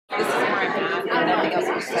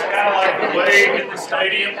It's kind of like the wave in the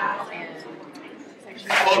stadium.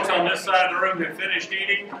 Folks on this side of the room have finished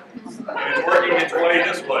eating, and it's working its way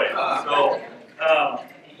this way. So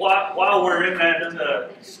while we're in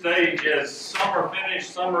that stage, as some are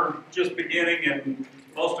finished, some are just beginning, and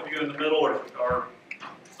most of you in the middle are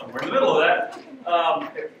somewhere in the middle of that,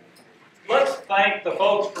 let's thank the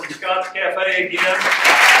folks from Scott's Cafe again.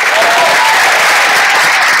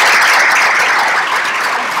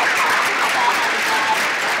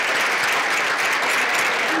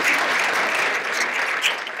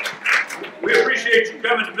 We appreciate you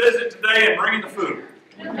coming to visit today and bringing the food.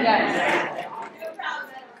 Yes.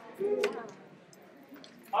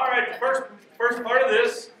 All right, the first part of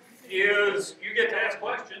this is you get to ask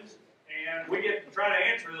questions, and we get to try to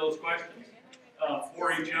answer those questions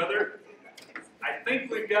for each other. I think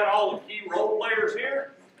we've got all the key role players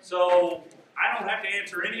here, so I don't have to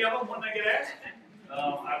answer any of them when they get asked.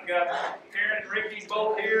 I've got Karen and Ricky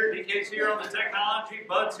both here, DK's here on the technology,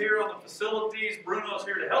 Bud's here on the facilities, Bruno's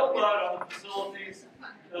here to help Bud on the facilities.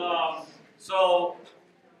 So,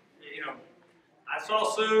 you know, I saw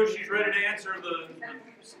Sue, she's ready to answer the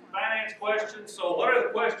finance questions. So what are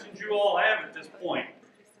the questions you all have at this point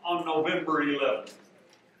on November 11th?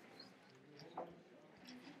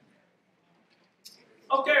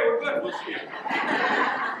 Okay, we're good, we'll see you.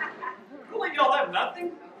 Really, y'all have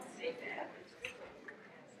nothing?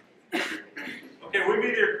 Okay, we've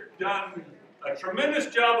either done a tremendous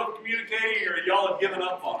job of communicating or y'all have given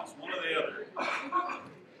up on us, one or the other.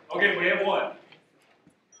 Okay, we have one.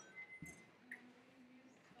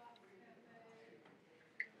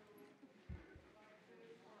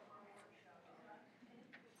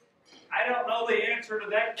 I don't know the answer to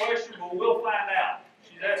that question, but we'll find out.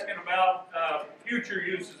 She's asking about future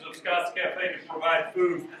uses of Scott's Cafe to provide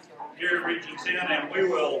food here in Region 10, and we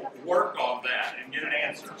will work on that and get an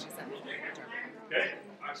answer. Okay?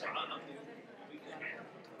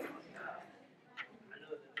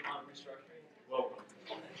 Welcome.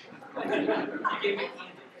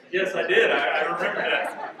 Yes, I did. I remember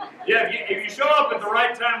that. Yeah, if you show up at the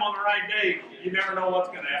right time on the right day, you never know what's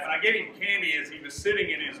going to happen. I gave him candy as he was sitting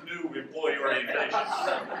in his new employee orientation.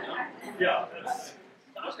 Yeah, that's...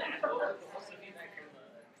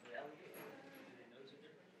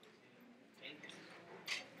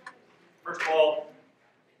 First of all,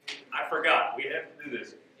 I forgot. We have to do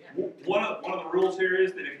this. One of the rules here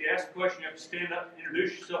is that if you ask a question, you have to stand up,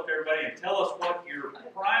 introduce yourself to everybody, and tell us what your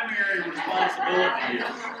primary responsibility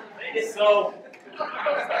is. So,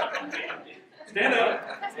 stand up,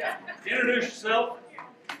 introduce yourself.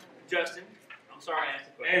 Justin. I'm sorry I asked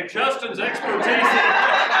the question. And Justin's expertise,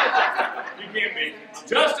 you can't be.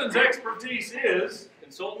 Justin's expertise is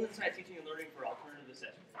Consultant in Science Teaching and Learning for Alternative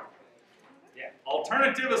Assessment. yeah,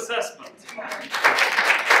 alternative assessment.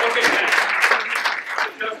 Okay, thanks.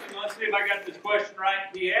 Justin, let's see if I got this question right.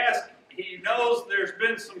 He asked, he knows there's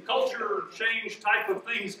been some culture change type of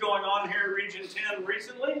things going on here in Region 10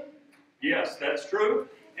 recently. Yes, that's true.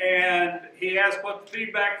 And he asked what the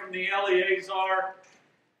feedback from the LEAs are.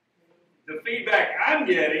 The feedback I'm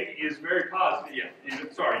getting is very positive. Yeah,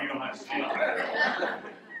 sorry, you don't have to see it.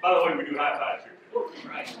 By the way, we do high fives here.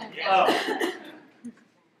 Right.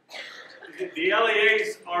 The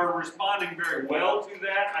LEAs are responding very well to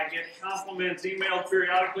that. I get compliments emailed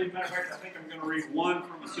periodically. Matter of fact, I think I'm going to read one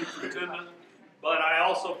from a superintendent. But I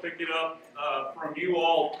also pick it up from you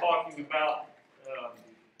all talking about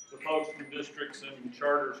the folks from districts and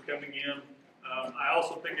charters coming in. I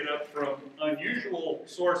also pick it up from unusual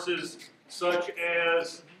sources such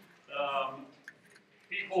as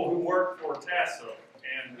people who work for TASA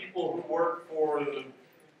and people who work for the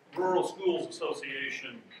Rural Schools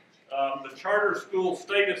Association, the Charter School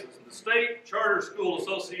the State Charter School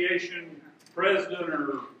Association president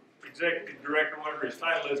or executive director, whatever his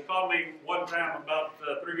title is, called me one time about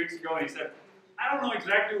 3 weeks ago, and he said, I don't know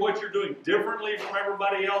exactly what you're doing differently from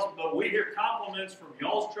everybody else, but we hear compliments from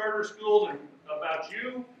y'all's charter schools and about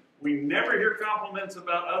you. We never hear compliments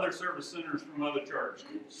about other service centers from other charter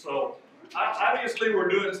schools. So obviously we're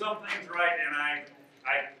doing some things right, and I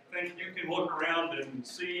think you can look around and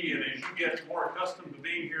see, and as you get more accustomed to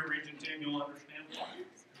being here in Region 10, you'll understand why.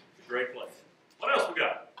 It's a great place. What else we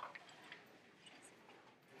got?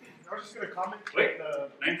 I was just going to comment. Wait,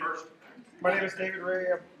 name first. My name is David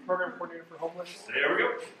Ray. I'm program coordinator for Homeless. There we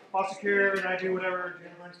go. Foster care, and I do whatever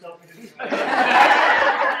January stuff we do.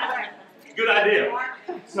 Good idea.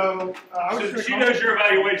 So, she does your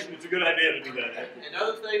evaluation. It's a good idea to do that. And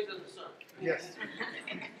other things in the sun. Yes.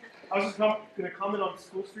 I was just going to comment on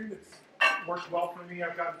SchoolStream. It's worked well for me.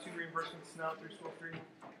 I've gotten 2 reimbursements now through SchoolStream,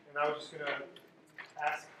 and I was just going to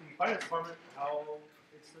ask the finance department how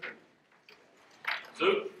it's doing.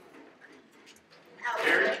 Sue?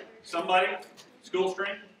 Gary? Somebody? School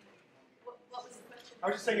stream? What was the question? I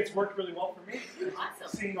was just saying it's worked really well for me. Awesome.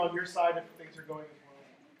 Seeing on your side if things are going as well.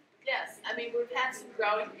 Yes, I mean, we've had some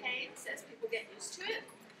growing pains as people get used to it.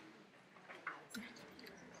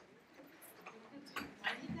 I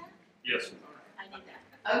need that? Yes. I need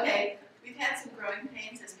that. Okay, we've had some growing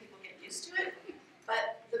pains as people get used to it,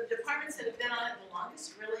 but the departments that have been on it the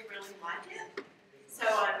longest really, really like it. So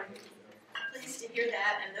I'm pleased to hear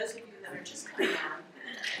that, and those of you that are just coming on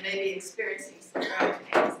and maybe experiencing some growing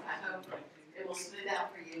pains, I hope it will smooth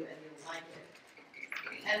out for you and you'll like it.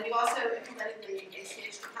 And we've also implemented the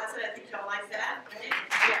ACH deposit. I think y'all like that, right?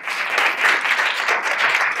 Yes.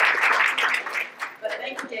 But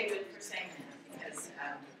thank you, David, for saying that, because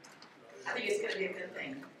I think it's going to be a good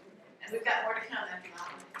thing. And we've got more to come after the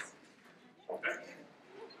holidays. Okay.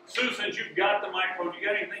 Sue, since you've got the microphone, you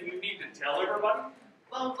got anything you need to tell everybody?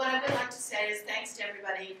 Well, what I would like to say is thanks to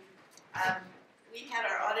everybody. We had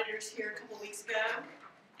our auditors here a couple weeks ago,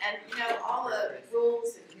 and you know, all the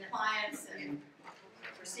rules and compliance and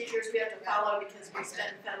procedures we have to follow because we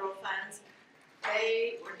spend federal funds.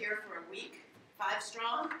 They were here for a week, 5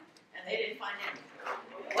 strong, and they didn't find anything.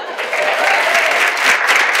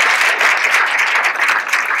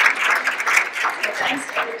 So thanks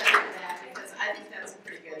to everybody for that, because I think that's a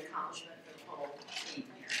pretty good accomplishment for the whole team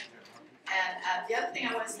here. And the other thing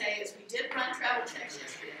I want to say is we did run travel checks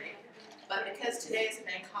yesterday, but because today is a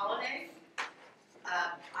bank holiday,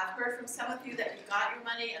 I've heard from some of you that you got your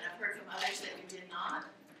money, and I've heard from others that you did not.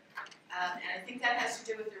 And I think that has to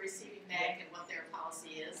do with the receiving bank and what their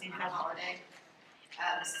policy is on a holiday.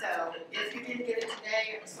 So if you didn't get it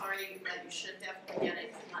today, I'm sorry, but you should definitely get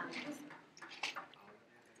it Monday.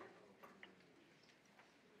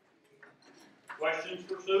 Questions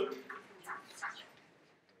for Sue?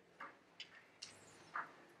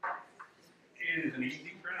 It is an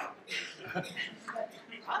easy crowd.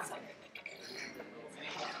 Awesome.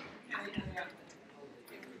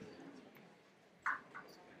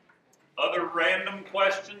 Other random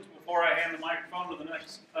questions before I hand the microphone to the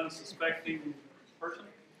next unsuspecting person?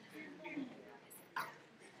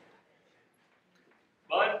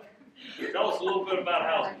 Bud, tell us a little bit about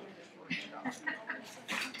housing.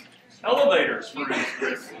 Elevators, for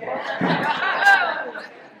instance.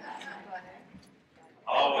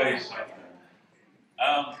 Always something.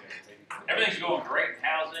 Everything's going great in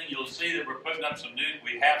housing. You'll see that we're putting up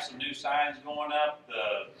we have some new signs going up.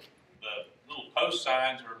 The little post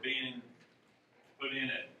signs are being put in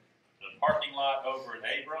at the parking lot over at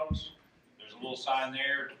Abrams. There's a little sign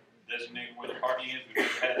there designating where the parking is. We've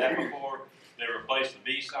never had that before. They replaced the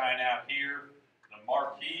B sign out here. The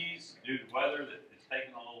marquees, due to weather, that it's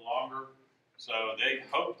taking a little longer. So they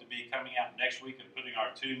hope to be coming out next week and putting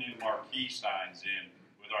our 2 new marquee signs in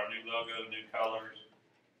with our new logo, new colors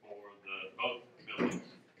for both buildings.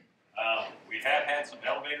 We have had some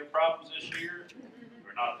elevator problems this year.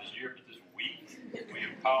 Or not this year, but this week. We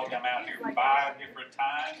have called them out here 5 different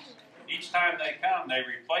times. Each time they come, they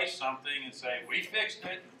replace something and say, we fixed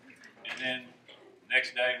it. And then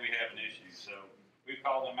next day we have an issue. So we've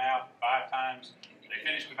called them out 5 times. They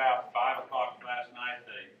finished about 5 o'clock last night.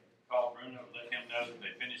 They called Bruno, let him know that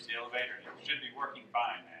they finished the elevator, and it should be working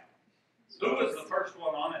fine now. Who was the first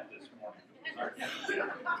one on it this morning?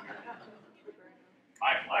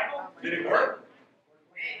 Michael? Did it work?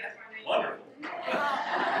 Wonderful.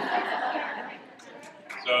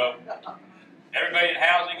 So everybody in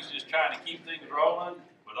housing is just trying to keep things rolling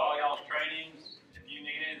with all y'all's trainings. If you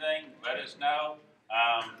need anything, let us know.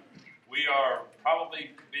 We are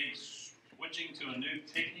probably be switching to a new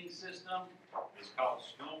ticketing system. It's called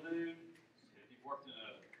School Dude. If you've worked in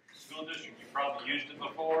a school district, you've probably used it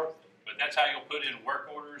before, but that's how you'll put in work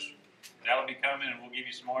orders. That'll be coming, and we'll give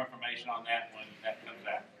you some more information on that when that comes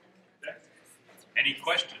out. Okay. Any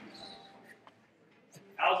questions?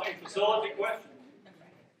 Housing facility questions?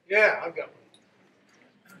 Yeah, I've got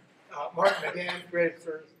one. Martin again, Creative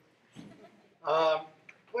Service.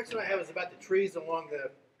 Question I have is about the trees along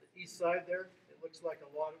the east side there. It looks like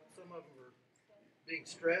some of them are being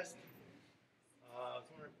stressed. I was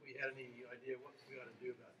wondering if we had any idea what we ought to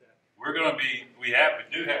do about that. We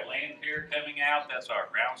do have land care coming out. That's our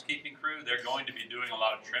groundskeeping crew. They're going to be doing a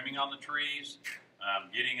lot of trimming on the trees,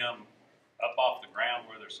 getting them up off the ground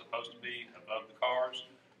where they're supposed to be above the cars.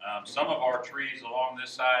 Some of our trees along this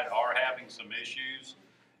side are having some issues.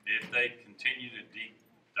 If they continue to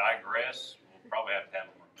digress, we'll probably have to have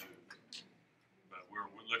them removed. But we're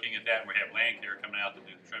looking at that, and we have land care coming out to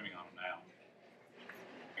do the trimming on them now.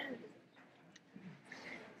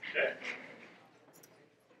 Okay.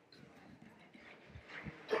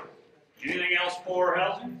 Anything else for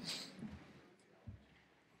housing?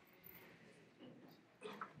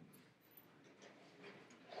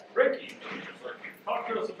 Ricky, talk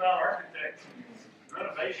to us about architects and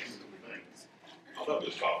renovations and things. I love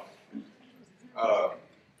this topic.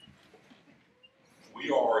 We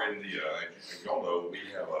are in the, as y'all know, we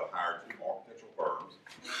have hired two architectural firms,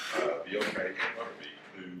 BOK and Huckabee,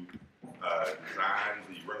 to design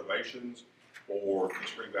the renovations for the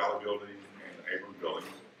Spring Valley building and the Abrams building.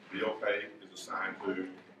 BOK is assigned to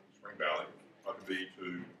Spring Valley, Huckabee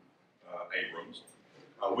to Abrams.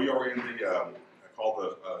 We are in the, called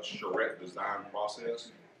the charrette design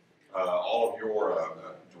process. All of your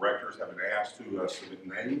directors have been asked to submit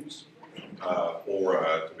names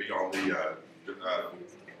to be on the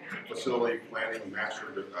facility planning and master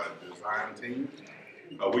design team.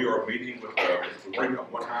 We are meeting with, we're bringing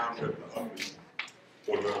up one time with the Huckabee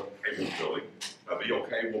for the Abrams building.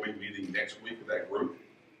 BOK will be meeting next week with that group,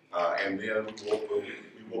 and then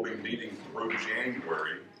we will be meeting through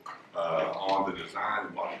January on the design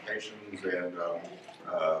and modifications and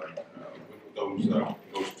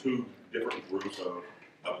those two different groups of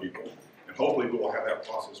people. And hopefully we will have that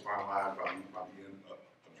process finalized by the end of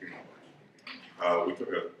January. We took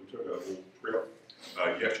a little trip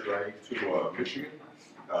yesterday to Michigan,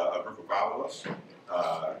 a group of 5 of us,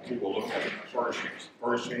 to look at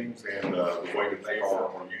furnishings and the way that they are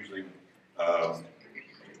using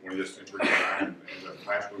 20th century design and the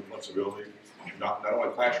classroom flexibility. Not only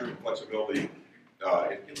classroom flexibility in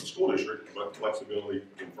the school district, but flexibility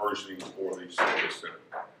in furnishings for the service center.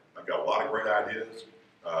 I've got a lot of great ideas,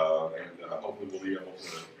 and hopefully we'll be able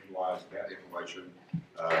to utilize that information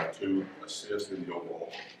to assist in the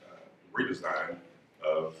overall redesign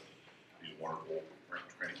of these wonderful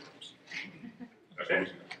training rooms. That's what we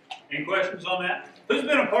said. Any questions on that? Who's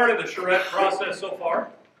been a part of the charrette process so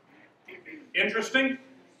far? Interesting?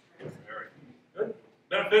 Very Good.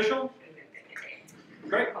 Beneficial?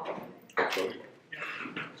 Great. So,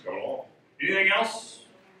 let's go along. Anything else?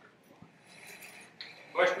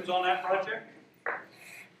 Questions on that project?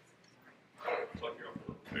 It's like you're up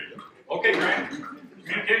for there you go. Okay, Grant.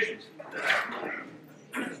 Communications.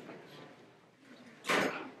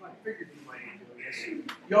 I figured you might enjoy this.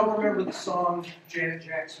 Y'all remember the song Janet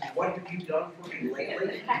Jackson, "What Have You Done For Me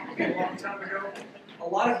Lately?" A long time ago? A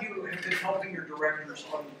lot of you have been helping your directors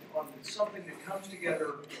on something that comes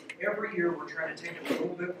together every year. We're trying to take it a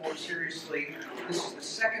little bit more seriously. This is the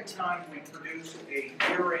second time we produce a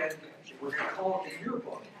year-end, we're going to call it the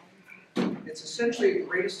yearbook. It's essentially a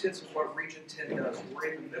greatest hits of what Region 10 does.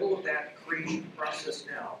 We're in the middle of that creation process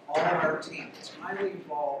now. All of our team is highly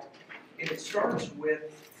involved, and it starts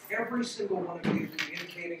with every single one of you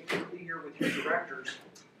communicating through the year with your directors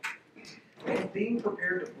and being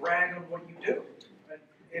prepared to brag on what you do.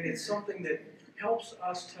 And it's something that helps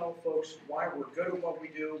us tell folks why we're good at what we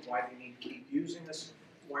do, why they need to keep using us,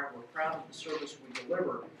 why we're proud of the service we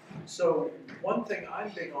deliver. So one thing I'm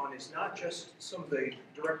big on is not just some of the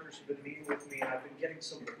directors have been meeting with me and I've been getting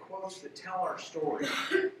some of the quotes that tell our story,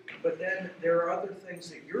 but then there are other things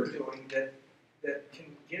that you're doing that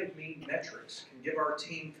can give me metrics, can give our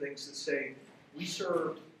team things that say, we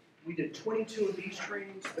did 22 of these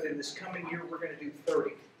trainings, but in this coming year we're going to do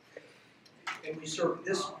 30. And we served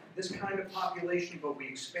this kind of population, but we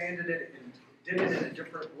expanded it and did it in a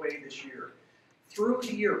different way this year. Through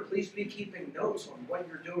the year, please be keeping notes on what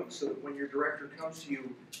you're doing so that when your director comes to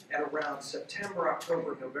you at around September,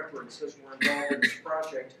 October, November and says we're involved in this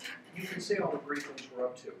project, you can say all the great things we're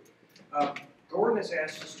up to. Gordon has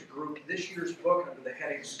asked us to group this year's book under the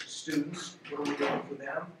headings students, what are we doing for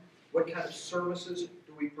them, what kind of services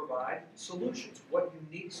do we provide, solutions, what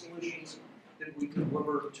unique solutions that we can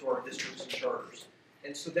deliver to our districts and charters.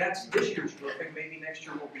 And so that's this year's grouping. Maybe next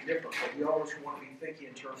year will be different, but we always want to be thinking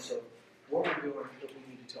in terms of what we're doing that we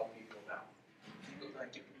need to tell people about. So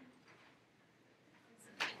thank you.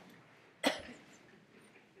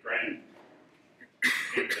 Grant.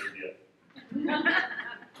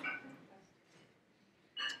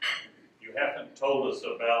 You haven't told us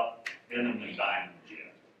about Denim and Diamond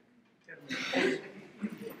yet.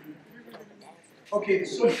 Okay, the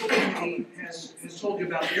social committee has told you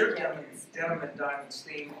about their denim and diamonds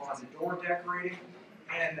theme on the door decorating,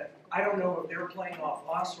 and I don't know if they're playing off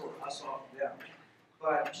us or us off them,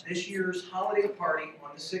 but this year's holiday party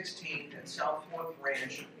on the 16th at South Fourth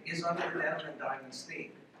Ranch is under the denim and diamonds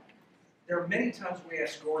theme. There are many times we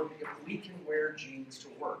ask Gordon if we can wear jeans to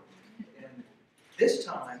work, and this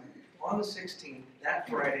time, on the 16th, that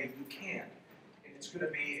Friday, you can, and it's going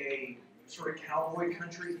to be a sort of cowboy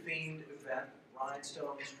country themed event.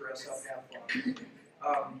 Rhinestones, dress up, have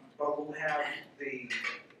fun. But we'll have the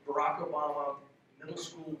Barack Obama middle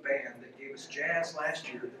school band that gave us jazz last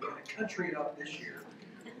year. They're going to country it up this year.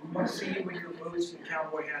 We want to see you in your boots and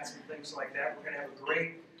cowboy hats and things like that. We're going to have a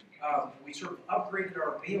great We sort of upgraded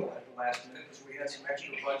our meal at the last minute because we had some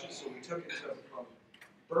extra budget, so we took it from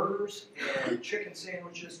burgers and chicken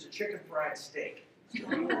sandwiches to chicken fried steak. It's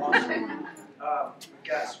pretty awesome. We've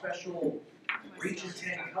got special Region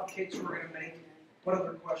 10 cupcakes we're going to make. What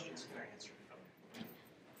other questions can I answer?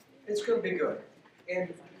 It's going to be good.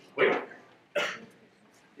 And Wait.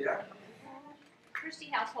 yeah. Christy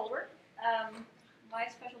Householder. My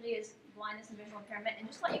specialty is blindness and visual impairment. And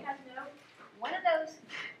just to let you guys know, one of those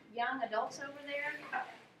young adults over there,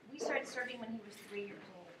 we started serving when he was 3 years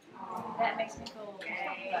old. That makes me feel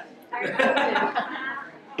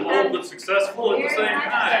Old but successful at the same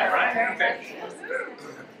time, right? Okay.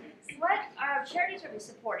 What charities are we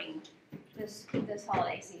supporting this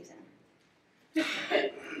holiday season?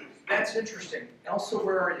 That's interesting. Elsa,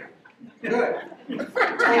 where are you? Good.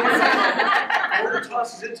 Order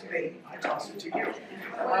tosses it to me, I toss it to you.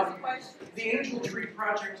 The Angel Tree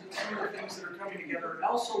Project and some of the things that are coming together.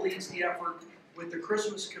 Elsa leads the effort with the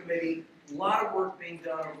Christmas Committee. A lot of work being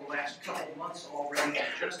done over the last couple of months already. It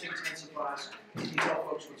just intensifies. Can you tell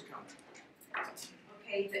folks what's coming?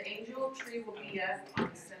 Okay, the angel tree will be up on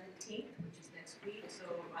the 17th, which is next week. So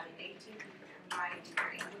by the 18th, you can come by and do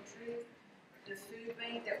your angel tree. The food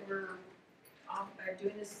bank that we're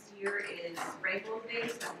doing this year is Rainbow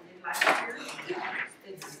Days that we did last year.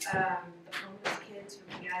 It's the homeless kids from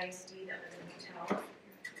the ESC that live in hotels.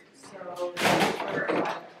 So for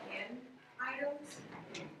about 10 items,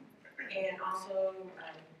 and also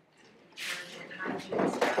detergent,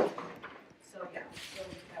 hygiene stuff. So yeah, so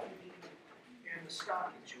that would be. And the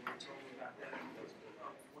stockings, you want to tell me about that? Because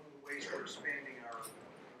one of the ways we're expanding our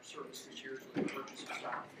service this year is with the purchase of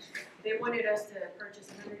stockings. They wanted us to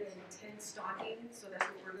purchase 110 stockings, so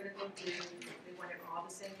that's what we're gonna go do. They wanted all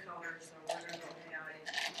the same colors, so we're gonna go down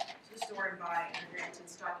to the store and buy 110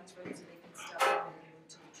 stockings for them so they can stuff them and give them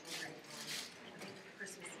to the children on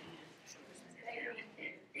Christmas Eve.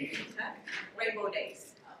 Huh? Rainbow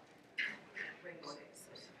Days. Rainbow Days.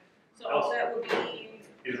 So all that would be.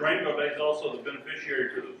 Is Rainbow Days also the beneficiary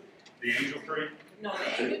for the angel tree? No,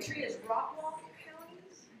 the angel tree is Rockwall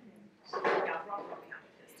County's. So yeah, Rockwall County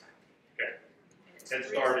this time. Okay. And it's Head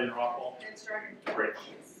Start in Rockwall? Head Start in Great.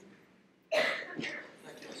 Yes.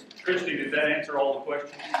 Christy, did that answer all the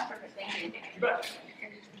questions? Perfect, thank you. You bet.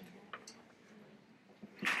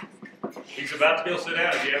 He's about to go sit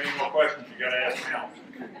down. If you have any more questions, you gotta ask him now.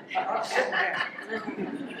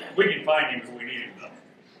 We can find him if we need him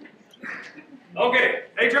though. Okay,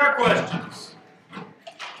 HR questions.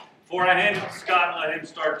 Before I hand it to Scott and let him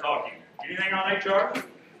start talking. Anything on HR?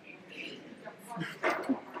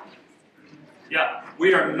 Yeah,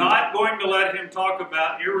 we are not going to let him talk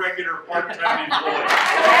about irregular part-time employees.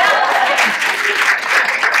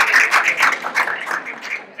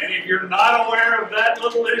 And if you're not aware of that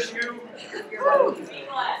little issue, Be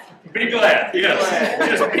glad. be glad, yes.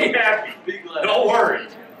 Just be happy. Be glad. Don't worry.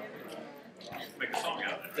 Make a song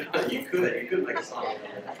out of that. You could make a song out of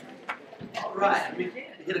that. All right, let me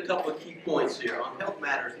hit a couple of key points here on Health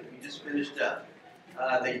Matters that we just finished up.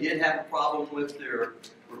 They did have a problem with their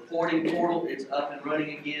reporting portal. It's up and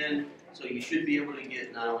running again, so you should be able to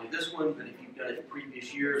get not only this one, but if you've done it in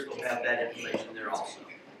previous years, they'll have that information there also.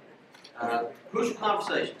 Crucial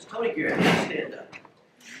conversations. Tony Garrett, stand up.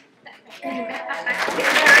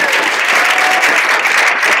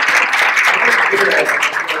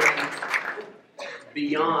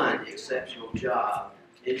 Beyond exceptional job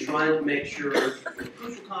in trying to make sure with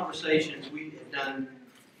crucial conversations we have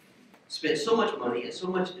spent so much money and so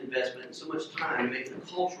much investment and so much time to make the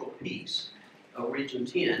cultural piece of Region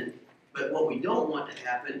 10. But what we don't want to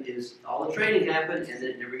happen is all the training happen and then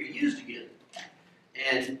it never get used again.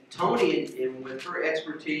 And Tony, with her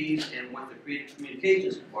expertise and with the Creative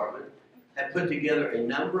Communications Department, have put together a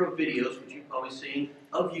number of videos, which you've probably seen,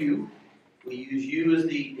 of you. We use you as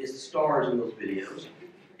the stars in those videos.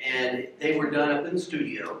 And they were done up in the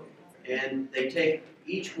studio. And they take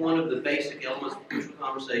each one of the basic elements of crucial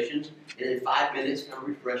conversations, and in 5 minutes, kind of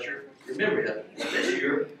refresher, remember it. This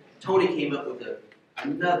year, Tony came up with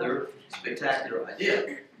another spectacular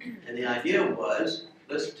idea. And the idea was,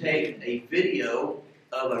 let's take a video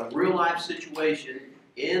of a real-life situation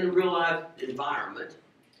in a real-life environment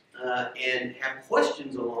and have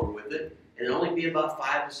questions along with it, and only be about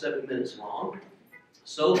 5 to 7 minutes long,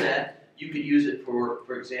 so that you could use it for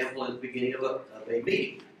example, at the beginning of a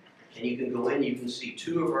meeting. And you can go in, you can see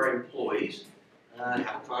 2 of our employees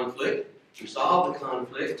have a conflict, resolve the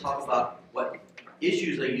conflict, talk about what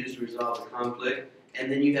issues they use to resolve the conflict,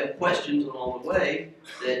 and then you have questions along the way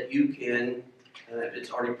that you can,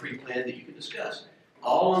 it's already pre-planned that you can discuss.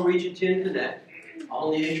 All on Region 10 Connect,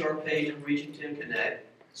 all on the HR page of Region 10 Connect.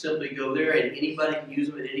 simply go there and anybody can use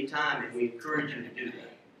them at any time, and we encourage you to do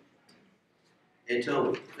that. And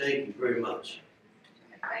Tony, thank you very much.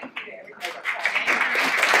 Thank you, everybody.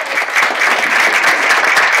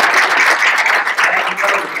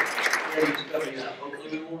 Days coming up. Hopefully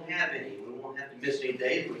we won't have any. We won't have to miss any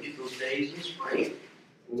days. We'll get those days in spring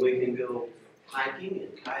when we can go hiking and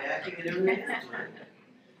kayaking and everything else.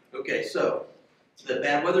 Okay, so the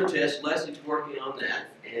bad weather test, Leslie's working on that,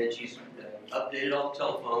 and she's updated all the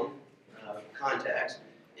telephone contacts.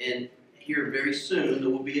 And here very soon there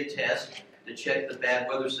will be a test to check the bad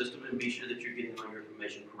weather system and be sure that you're getting all your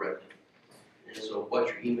information correctly. And so watch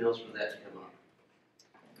your emails for that to come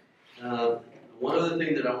up. One other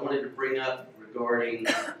thing that I wanted to bring up regarding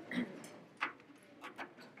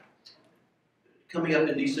coming up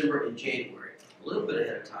in December and January, a little bit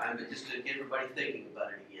ahead of time, but just to get everybody thinking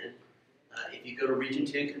about it again. If you go to Region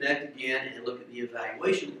 10 Connect again and look at the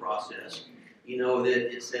evaluation process, you know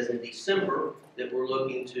that it says in December that we're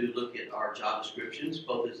looking to look at our job descriptions,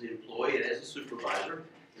 both as the employee and as a supervisor,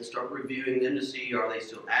 and start reviewing them to see are they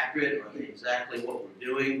still accurate, are they exactly what we're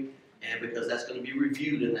doing, and because that's going to be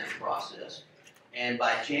reviewed in that process. And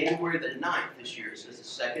by January the 9th this year, it says the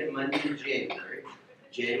second Monday in January,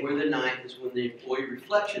 January the 9th is when the employee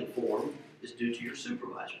reflection form is due to your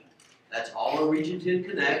supervisor. That's all on Region 10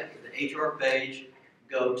 Connect, the HR page,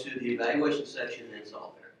 go to the evaluation section and it's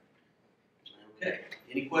all there. Okay,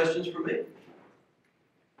 any questions for me?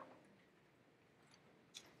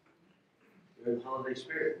 You're in the holiday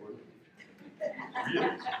spirit, weren't you?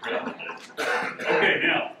 Okay,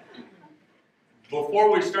 now,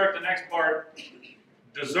 before we start the next part,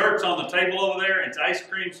 dessert's on the table over there. It's ice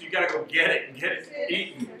cream, so you gotta go get it and get it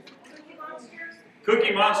eaten.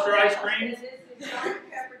 Cookie Monster ice cream. This is Dr.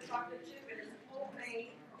 Pepper chocolate chip, and it's homemade.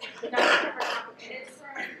 Dr.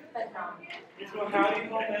 Pepper chocolate, and it's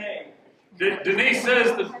homemade. Denise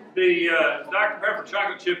says that the Dr. Pepper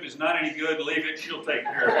chocolate chip is not any good. Leave it, she'll take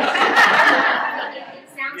care of it. It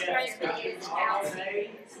sounds great, but it's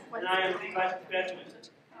healthy. And I am the vice president.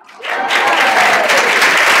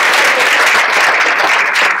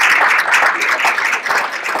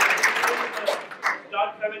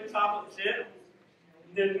 Dr. Pepper chocolate chip.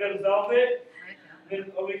 Then we're going to dissolve it.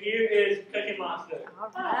 Then over here is Cookie Monster.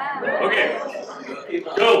 Okay,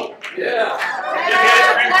 go. Yeah.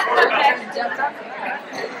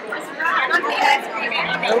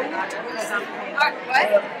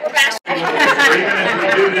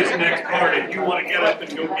 We'll do this next part. If you want to get up and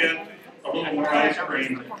go get a little more ice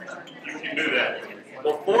cream, you can do that.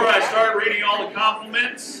 Before I start reading all the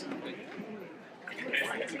compliments,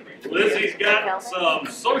 Lizzie's got some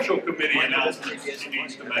social committee announcements she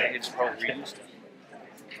needs to make.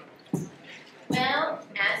 Well,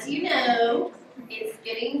 as you know, it's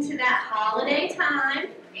getting to that holiday time,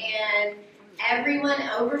 and everyone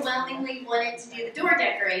overwhelmingly wanted to do the door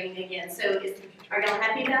decorating again. So, are y'all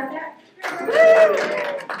happy about that?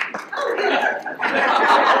 Oh, good.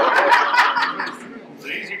 It's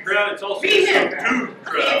an easy crowd. It's also a Remember, subdued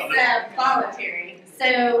crowd. it's voluntary.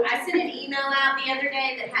 So, I sent an email out the other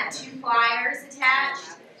day that had 2 flyers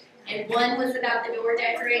attached, and one was about the door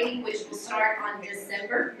decorating, which will start on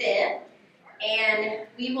December 5th. And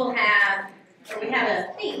we will have, we have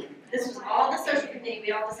a theme. This was all the social committee,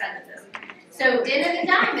 we all decided this. So Denim and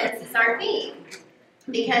Diamonds is our theme.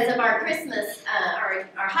 Because of our Christmas, our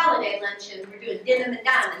holiday luncheon, we're doing Denim and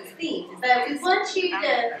Diamonds theme. But we want you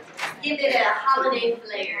to give it a holiday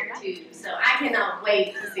flair too. So I cannot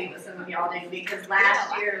wait to see what some of y'all do because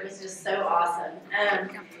last year it was just so awesome.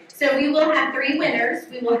 So we will have 3 winners.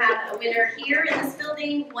 We will have a winner here in this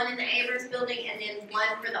building, one in the Abrams building, and then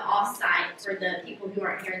one for the off-site for the people who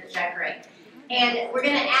aren't here at the decorate. And we're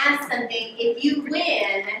going to add something. If you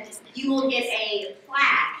win, you will get a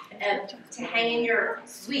plaque to hang in your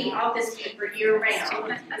suite, office suite for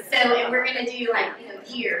year-round. So, and we're going to do like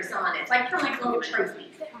years on it. It's like kind of like a little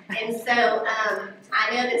trophy. And so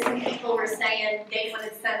I know that some people were saying they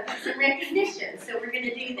wanted some recognition, so we're going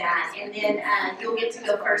to do that. And then you'll get to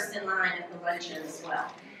go first in line at the luncheon as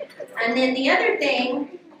well. And then the other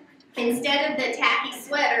thing, instead of the tacky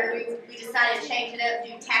sweater, we decided to change it up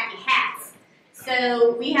and do tacky hats.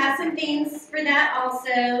 So we have some things for that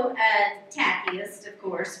also. Tackiest, of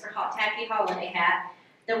course, for tacky holiday hat.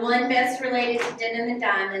 The one best related to Denim and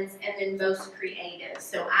Diamonds, and then most creative.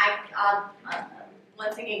 So I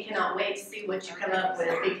once again cannot wait to see what you come up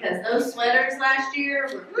with because those sweaters last year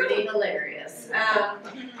were pretty hilarious.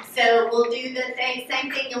 So we'll do the same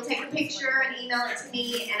thing. You'll take a picture and email it to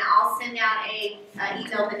me, and I'll send out a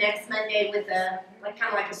email the next Monday with a kind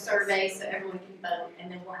of like a survey so everyone can vote,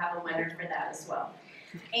 and then we'll have a winner for that as well.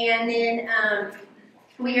 And then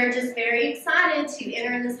we are just very excited to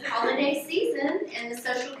enter this holiday season, and the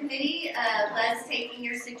social committee loves taking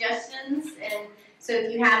your suggestions. And so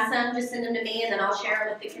if you have some, just send them to me, and then I'll share them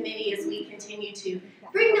with the committee as we continue to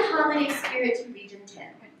bring the holiday spirit to Region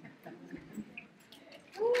 10.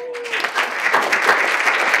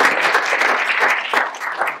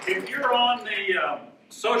 If you're on the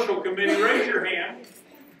social committee, raise your hand.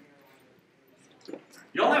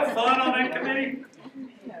 Y'all have fun on that committee?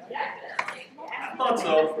 I thought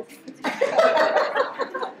so.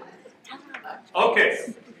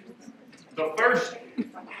 Okay. The first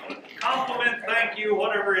compliment, thank you,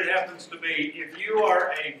 whatever it happens to be. If you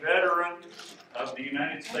are a veteran of the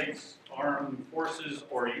United States Armed Forces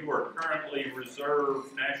or you are currently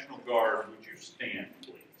Reserve National Guard, would you stand,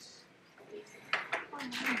 please?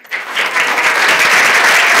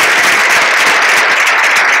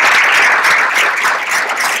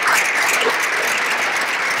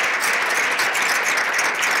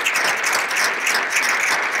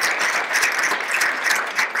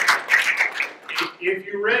 If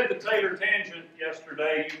you read the Taylor Tangent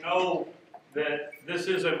yesterday, you know that this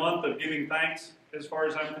is a month of giving thanks as far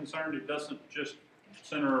as I'm concerned. It doesn't just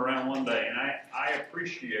center around one day. And I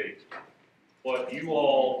appreciate what you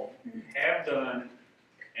all have done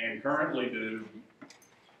and currently do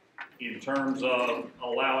in terms of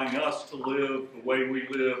allowing us to live the way we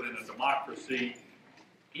live in a democracy,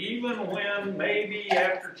 even when maybe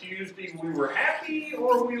after Tuesday we were happy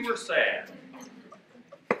or we were sad.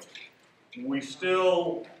 We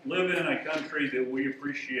still live in a country that we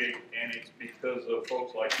appreciate, and it's because of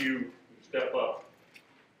folks like you who step up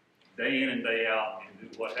day in and day out and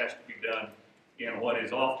do what has to be done in what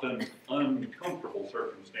is often uncomfortable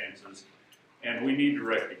circumstances. And we need to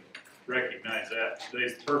recognize that.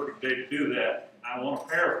 Today's the perfect day to do that. I want to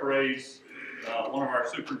paraphrase one of our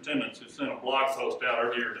superintendents who sent a blog post out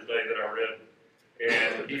earlier today that I read,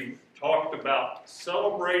 and he talked about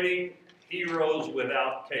celebrating heroes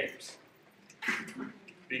without capes.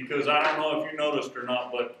 Because I don't know if you noticed or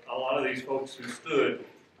not, but a lot of these folks who stood,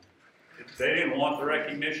 they didn't want the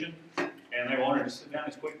recognition, and they wanted to sit down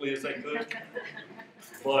as quickly as they could.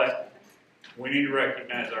 But we need to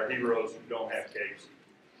recognize our heroes who don't have capes,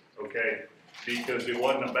 okay? Because it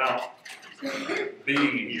wasn't about being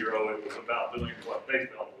a hero, it was about doing what they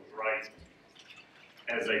felt was right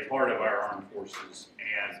as a part of our armed forces.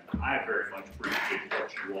 And I very much appreciate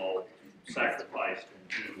what you all sacrificed and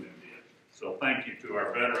do and did. So thank you to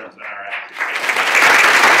our veterans and our active.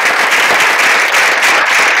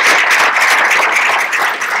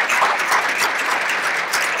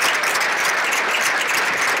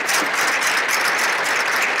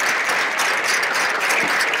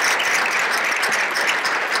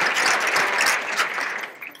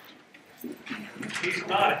 He's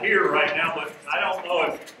not here right now, but I don't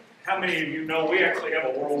know how many of you know we actually have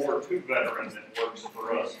a World War II veteran that works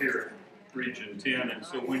for us here at Region 10. And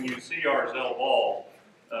so when you see Arzell Ball,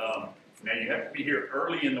 now you have to be here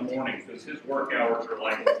early in the morning because his work hours are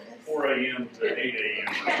like 4 a.m. to 8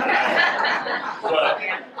 a.m. But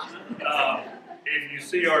if you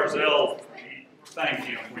see Arzell, thank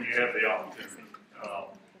him when you have the opportunity.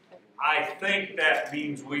 I think that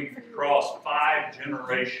means we've crossed 5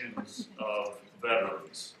 generations of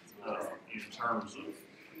veterans in terms of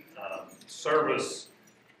service,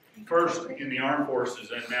 first in the armed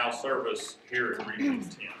forces and now service here at Region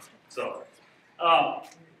 10. So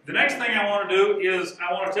the next thing I want to do is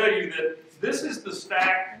I want to tell you that this is the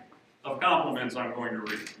stack of compliments I'm going to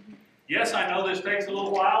read. Yes, I know this takes a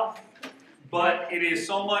little while, but it is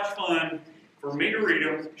so much fun for me to read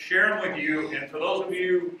them, share them with you, and for those of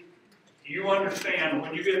you, you understand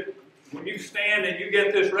when you stand and you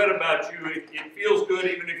get this read about you, it feels good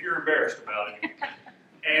even if you're embarrassed about it.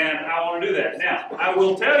 And I want to do that. Now, I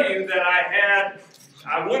will tell you that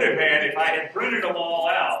I would have had, if I had printed them all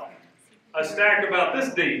out, a stack about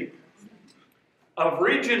this deep of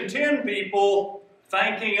Region 10 people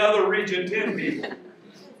thanking other Region 10 people.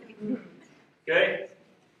 Okay?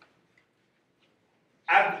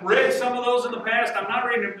 I've read some of those in the past. I'm not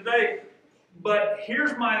reading them today. But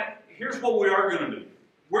here's what we are going to do.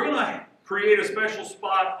 We're going to create a special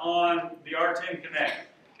spot on the R10 Connect.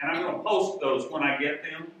 And I'm going to post those when I get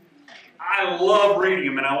them. I love reading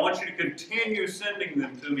them, and I want you to continue sending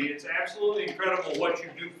them to me. It's absolutely incredible what you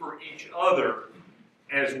do for each other,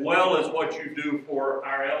 as well as what you do for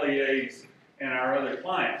our LEAs and our other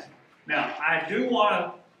clients. Now, I do want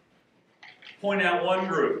to point out one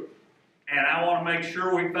group, and I want to make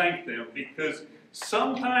sure we thank them, because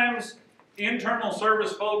sometimes internal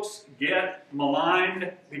service folks get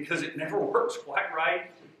maligned because it never works quite right.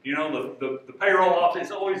 You know, the payroll office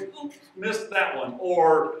always, oops, missed that one.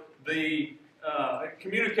 Or the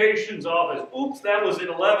communications office, oops, that was at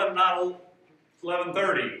 11, not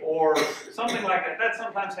 11:30, or something like that. That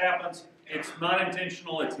sometimes happens. It's not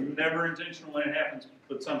intentional. It's never intentional when it happens,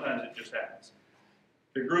 but sometimes it just happens.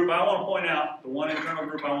 The group I want to point out, the one internal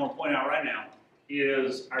group I want to point out right now,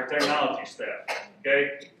 is our technology staff,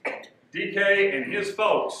 okay? DK and his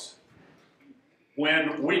folks,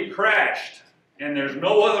 when we crashed, and there's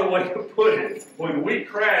no other way to put it, when we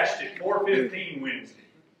crashed at 4:15 Wednesday,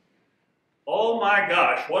 oh my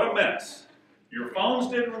gosh, what a mess. Your phones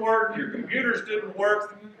didn't work, your computers didn't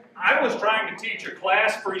work. I was trying to teach a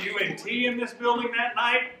class for UNT in this building that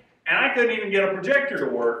night, and I couldn't even get a projector to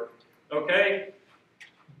work, okay?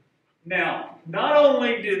 Now, not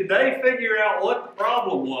only did they figure out what the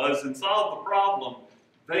problem was and solve the problem,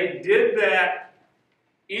 they did that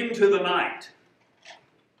into the night.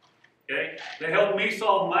 Okay? They helped me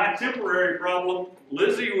solve my temporary problem.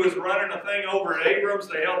 Lizzie was running a thing over at Abrams.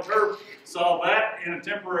 They helped her solve that in a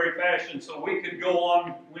temporary fashion so we could go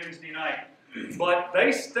on Wednesday night. But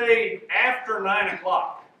they stayed after 9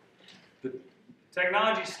 o'clock. The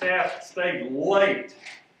technology staff stayed late.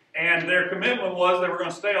 And their commitment was they were going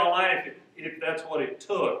to stay all night if that's what it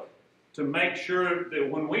took to make sure that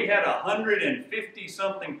when we had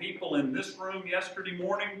 150-something people in this room yesterday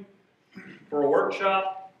morning for a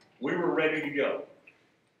workshop, we were ready to go.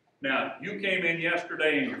 Now, you came in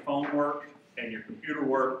yesterday and your phone worked and your computer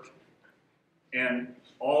worked and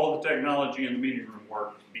all of the technology in the meeting room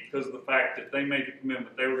worked because of the fact that they made the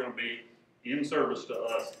commitment they were going to be in service to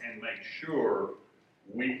us and make sure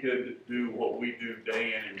we could do what we do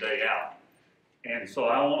day in and day out. And so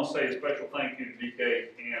I want to say a special thank you to DK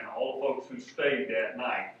and all the folks who stayed that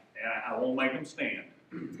night. And I won't make them stand,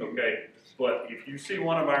 okay? But if you see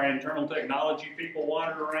one of our internal technology people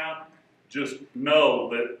wander around, just know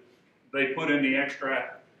that they put in the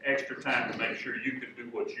extra time to make sure you could do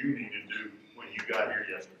what you need to do when you got here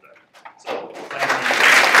yesterday. So, thank you.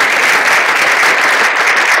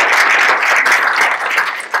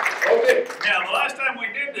 Okay, now the last time we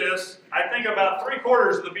did this, I think about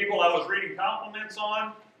 3/4 of the people I was reading compliments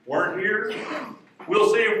on weren't here.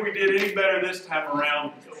 We'll see if we did any better this time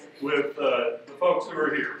around with the folks who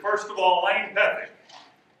are here. First of all, Lane Pethick.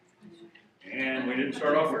 And we didn't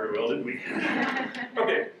start off very well, did we?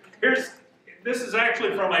 Okay, this is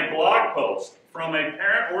actually from a blog post from a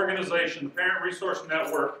parent organization, the Parent Resource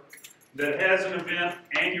Network, that has an event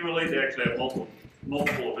annually. They actually have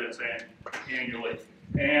multiple events annually.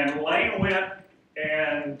 And Lane went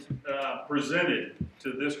and presented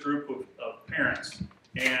to this group of parents.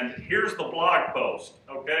 And here's the blog post,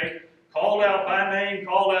 okay? Called out by name,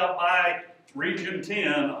 called out by Region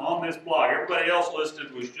 10 on this blog. Everybody else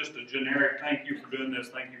listed was just a generic thank you for doing this,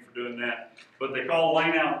 thank you for doing that. But they called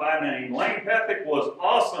Lane out by name. Lane Pethick was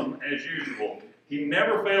awesome as usual. He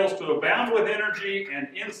never fails to abound with energy and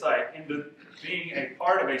insight into being a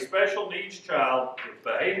part of a special needs child with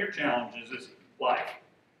behavior challenges in life.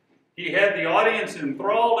 He had the audience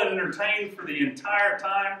enthralled and entertained for the entire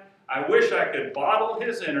time. I wish I could bottle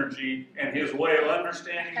his energy and his way of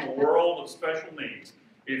understanding the world of special needs.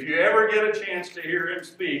 If you ever get a chance to hear him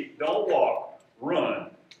speak, don't walk,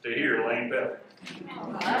 run to hear Lane Pethick.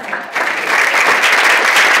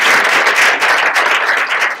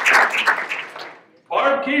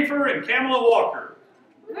 Barb Kiefer and Kamala Walker.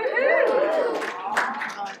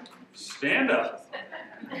 Stand up.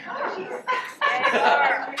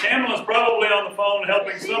 Kamala's probably on the phone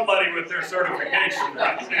helping somebody with their certification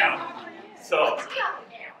right now. So,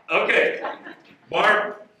 okay.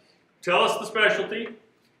 Barb, tell us the specialty.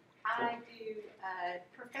 I do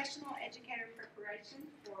professional educator preparation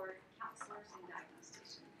for counselors and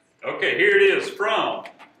diagnosticians. Okay, here it is from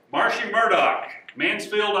Marcy Murdoch,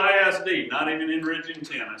 Mansfield ISD, not even in Region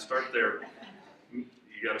 10. I start there. You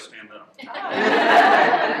got to stand up.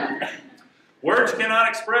 Words cannot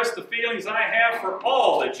express the feelings I have for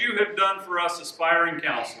all that you have done for us aspiring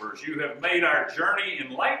counselors. You have made our journey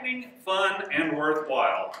enlightening, fun, and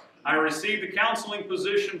worthwhile. I received a counseling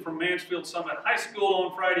position from Mansfield Summit High School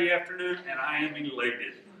on Friday afternoon, and I am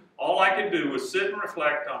elated. All I could do was sit and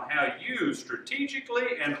reflect on how you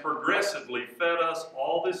strategically and progressively fed us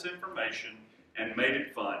all this information and made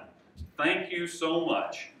it fun. Thank you so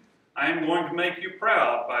much. I am going to make you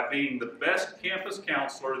proud by being the best campus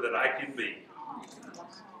counselor that I can be.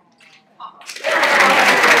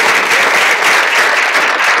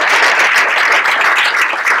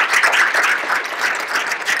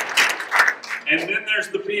 And then there's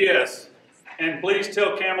the PS. And please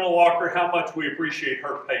tell Kamala Walker how much we appreciate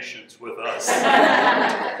her patience with us.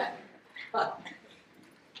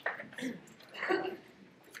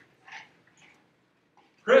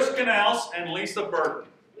 Chris Canals and Lisa Burton.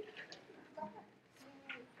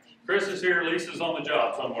 Chris is here, Lisa's on the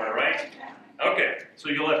job somewhere, right? Okay, so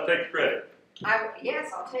you'll have to take credit.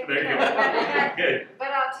 Yes, I'll take There you it. go. Okay. But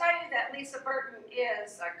I'll tell you that Lisa Burton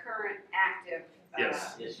is a current active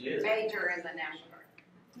Yes. Yes, she is. major in the National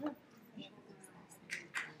Guard.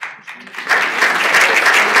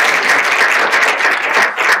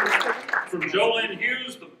 From Jolynn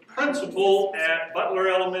Hughes, the principal at Butler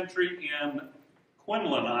Elementary in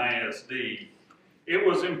Quinlan ISD. It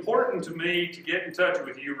was important to me to get in touch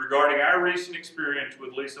with you regarding our recent experience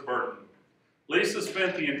with Lisa Burton. Lisa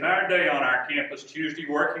spent the entire day on our campus Tuesday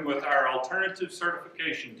working with our alternative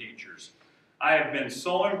certification teachers. I have been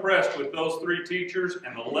so impressed with those 3 teachers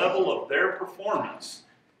and the level of their performance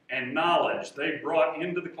and knowledge they brought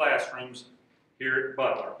into the classrooms here at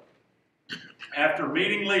Butler. After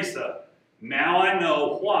meeting Lisa, now I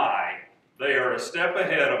know why they are a step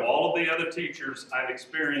ahead of all of the other teachers I've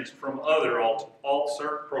experienced from other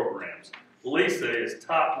alt-cert programs. Lisa is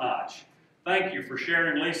top-notch. Thank you for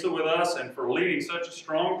sharing Lisa with us and for leading such a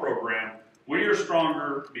strong program. We are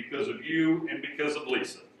stronger because of you and because of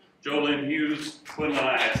Lisa. Jolynn Hughes, Quinlan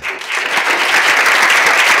ISD.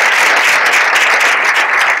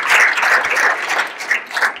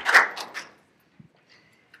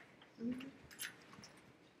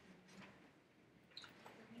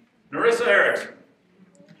 Narissa Erickson.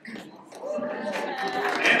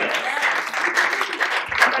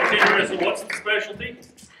 Okay, Narissa, what's the specialty?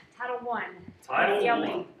 Title I. Title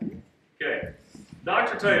I. Okay.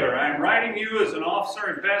 Dr. Taylor, I am writing you as an officer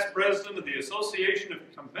and past president of the Association of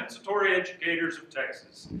Compensatory Educators of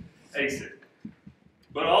Texas, ASIC,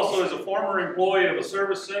 but also as a former employee of a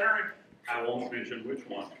service center, I won't mention which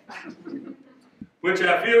one, which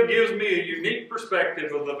I feel gives me a unique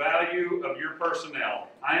perspective of the value of your personnel.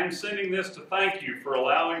 I am sending this to thank you for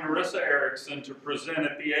allowing Narissa Erickson to present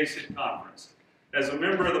at the ASIC conference. As a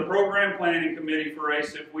member of the Program Planning Committee for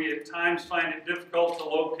ASIC, we at times find it difficult to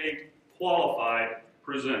locate qualified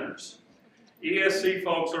presenters. ESC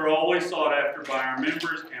folks are always sought after by our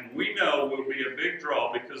members, and we know will be a big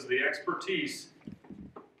draw because the expertise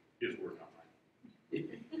is worth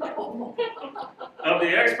of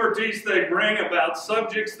the expertise they bring about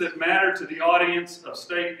subjects that matter to the audience of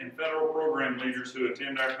state and federal program leaders who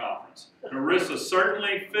attend our conference. Narissa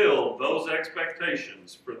certainly filled those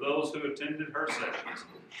expectations for those who attended her sessions.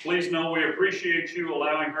 Please know we appreciate you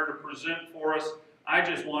allowing her to present for us. I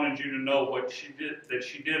just wanted you to know what she did, that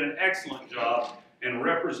she did an excellent job and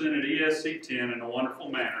represented ESC 10 in a wonderful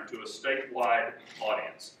manner to a statewide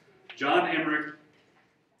audience. John Emmerich,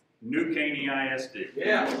 New Caney ISD.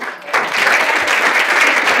 Yeah.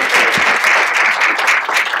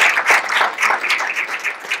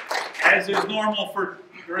 As is normal for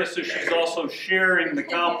Narissa, she's also sharing the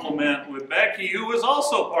compliment with Becky, who was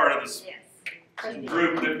also part of this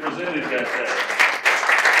group that presented that day.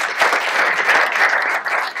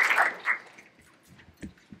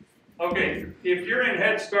 Okay, if you're in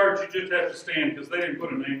Head Start, you just have to stand because they didn't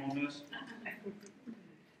put a name on this.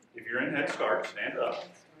 If you're in Head Start, stand up.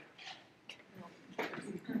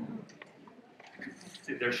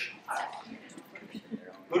 See, they're shy.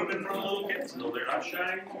 Put them in front of little kids so they're not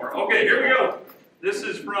shy anymore. Okay, here we go. This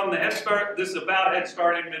is from the Head Start. This is about Head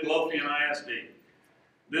Start in Midlothian ISD.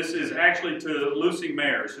 This is actually to Lucy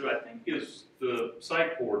Mayers, who I think is the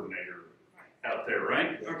site coordinator out there,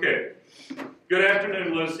 right? Okay. Good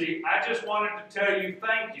afternoon, Lucy. I just wanted to tell you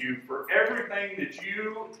thank you for everything that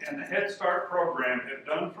you and the Head Start program have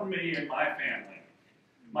done for me and my family.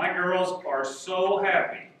 My girls are so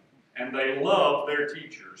happy, and they love their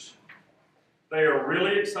teachers. They are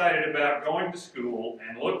really excited about going to school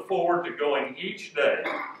and look forward to going each day.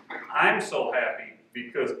 I'm so happy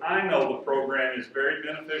because I know the program is very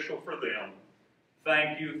beneficial for them.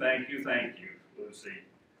 Thank you, thank you, thank you, Lucy.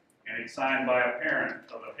 And it's signed by a parent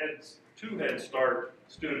of two Head Start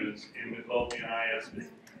students in Midlothian ISD.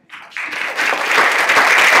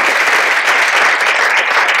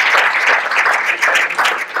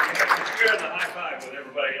 Share the high five with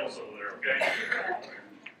everybody else over there, okay?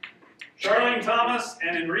 Charlene Thomas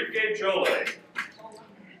and Enrique Chole.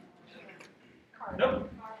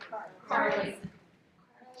 Nope. Carly.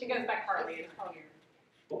 She goes by Carly. It's called here.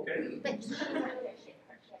 Okay.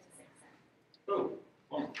 Oh,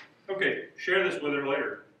 well, okay. Share this with her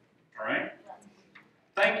later. All right.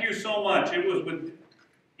 Thank you so much. It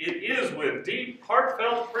is with deep,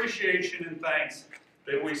 heartfelt appreciation and thanks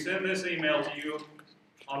that we send this email to you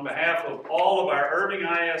on behalf of all of our Irving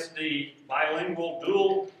ISD bilingual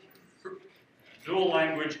dual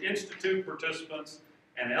language institute participants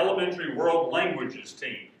and elementary world languages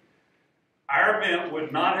team. Our event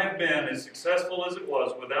would not have been as successful as it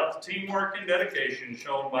was without the teamwork and dedication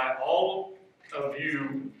shown by all of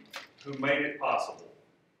you who made it possible.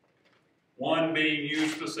 One being you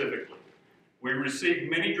specifically. We received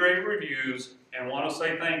many great reviews and want to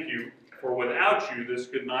say thank you, for without you, this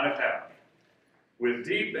could not have happened. With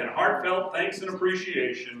deep and heartfelt thanks and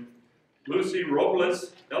appreciation, Lucy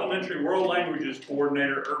Robles, Elementary World Languages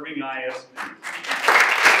Coordinator, Irving ISD.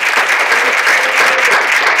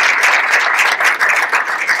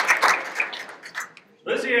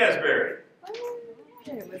 Lizzie Asbury.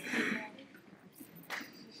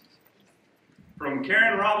 From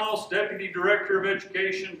Karen Ramos, Deputy Director of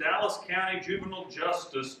Education, Dallas County Juvenile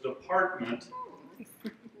Justice Department.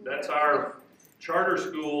 That's our charter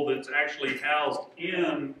school that's actually housed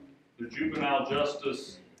in the juvenile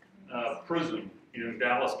justice prison in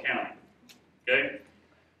Dallas County. Okay?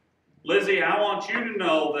 Lizzie, I want you to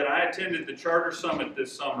know that I attended the Charter Summit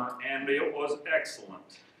this summer and it was excellent.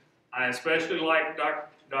 I especially liked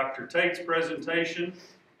Dr. Tate's presentation.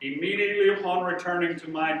 Immediately upon returning to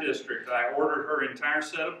my district, I ordered her entire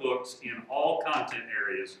set of books in all content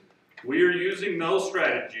areas. We are using those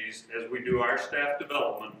strategies as we do our staff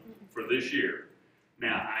development for this year.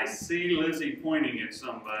 Now, I see Lizzie pointing at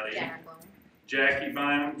somebody. Jackie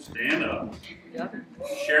Bynum, stand up. Yep.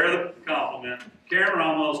 Share the compliment. Karen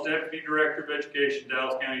Ramos, Deputy Director of Education,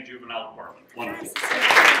 Dallas County Juvenile Department. Wonderful.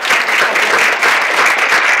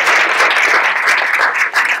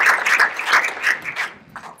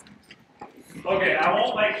 Okay, I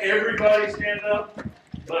won't make everybody stand up,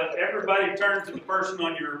 but everybody turn to the person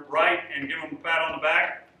on your right and give them a pat on the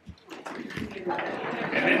back.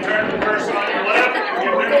 And then turn to the person on your left and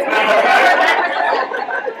give them a pat on the back.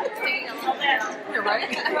 You're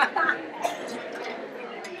right.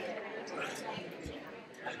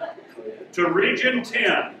 To Region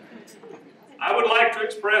 10, I would like to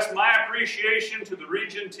express my appreciation to the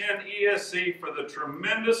Region 10 ESC for the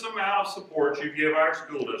tremendous amount of support you give our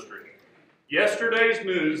school district. Yesterday's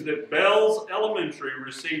news that Bells Elementary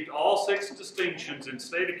received all 6 distinctions in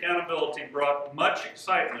state accountability brought much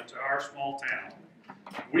excitement to our small town.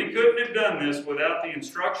 We couldn't have done this without the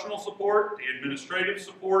instructional support, the administrative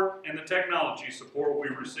support, and the technology support we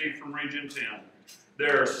received from Region 10.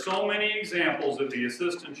 There are so many examples of the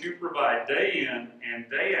assistance you provide day in and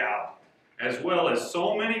day out, as well as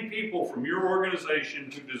so many people from your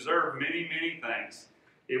organization who deserve many, many thanks.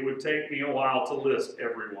 It would take me a while to list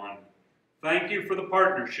everyone. Thank you for the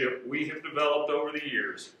partnership we have developed over the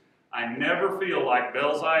years. I never feel like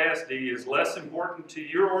Bells ISD is less important to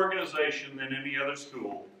your organization than any other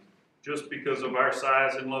school, just because of our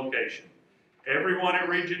size and location. Everyone at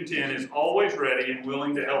Region 10 is always ready and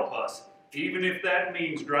willing to help us, even if that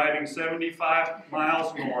means driving 75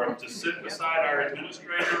 miles north to sit beside our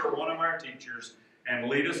administrator or one of our teachers and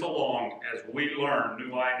lead us along as we learn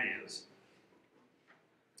new ideas.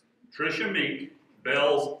 Tricia Meek,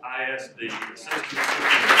 Bells ISD, Assistant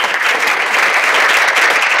Superintendent.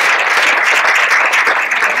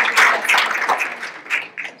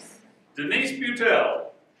 Denise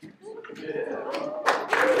Butel.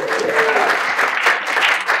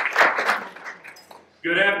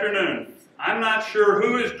 Good afternoon. I'm not sure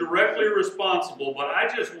who is directly responsible, but I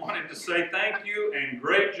just wanted to say thank you and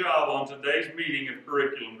great job on today's meeting of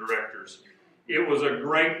curriculum directors. It was a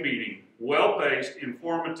great meeting, well-paced,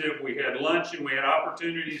 informative. We had lunch and we had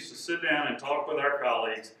opportunities to sit down and talk with our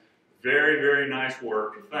colleagues. Very, very nice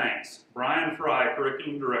work. Thanks. Brian Fry,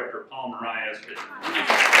 Curriculum Director, Palmer ISD.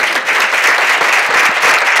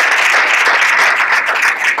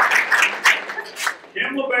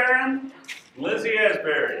 Kim LeBaron, Lizzie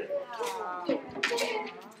Asbury.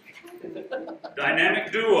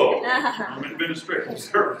 Dynamic duo from Administrative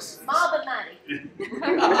Services. Mob of money. And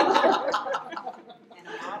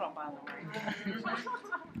a model, by the way.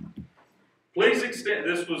 Please extend,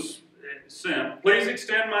 this was sent, please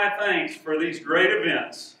extend my thanks for these great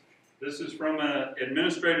events. This is from an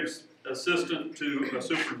administrative assistant to a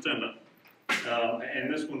superintendent.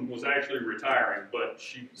 And this one was actually retiring, but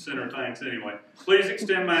she sent her thanks anyway. Please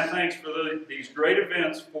extend my thanks for these great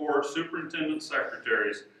events for superintendent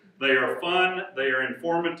secretaries. They are fun, they are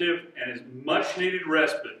informative, and is much needed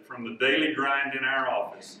respite from the daily grind in our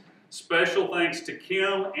office. Special thanks to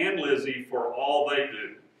Kim and Lizzie for all they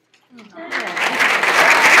do.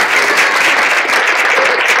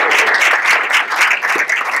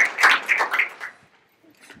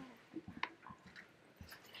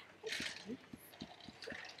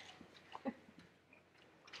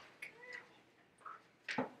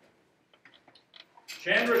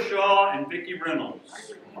 Chandra Shaw and Vicki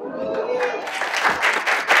Reynolds.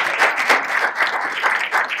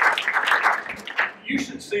 You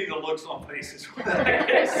should see the looks on faces when I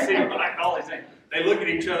can't see what I call these things. They look at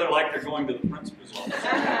each other like they're going to the principal's office.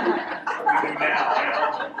 What do we do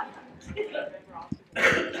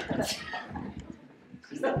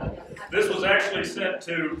sent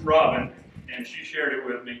to Robin, and she shared it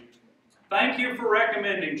with me. Thank you for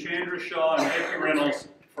recommending Chandra Shaw and Vicki Reynolds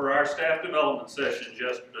for our staff development sessions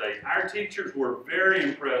yesterday. Our teachers were very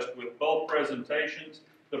impressed with both presentations.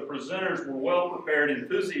 The presenters were well prepared,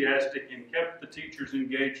 enthusiastic, and kept the teachers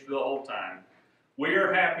engaged the whole time. We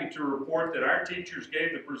are happy to report that our teachers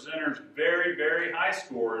gave the presenters very, very high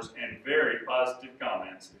scores and very positive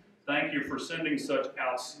comments. Thank you for sending such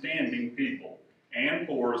outstanding people. And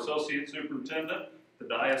for Associate Superintendent, the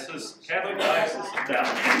Catholic Diocese of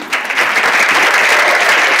Dallas.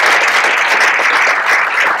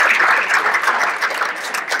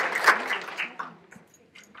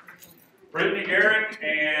 Brittany Garrick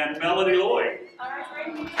and Melody Lloyd.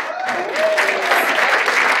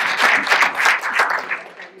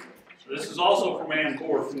 This is also from Ann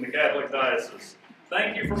Core from the Catholic Diocese.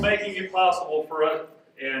 Thank you for making it possible for us,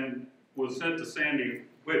 and was sent to Sandy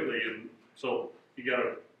Whitley, and so you got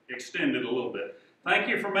to extend it a little bit. Thank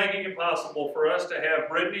you for making it possible for us to have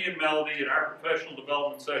Brittany and Melody in our professional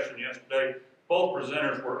development session yesterday. Both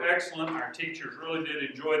presenters were excellent. Our teachers really did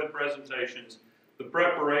enjoy the presentations. The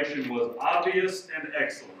preparation was obvious and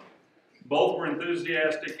excellent. Both were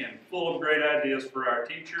enthusiastic and full of great ideas for our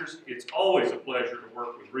teachers. It's always a pleasure to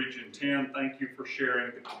work with Region 10. Thank you for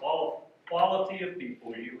sharing the quality of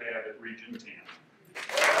people you have at Region 10.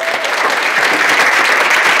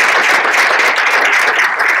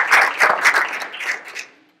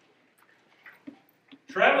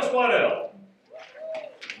 Travis Waddell.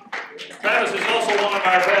 Travis is also one of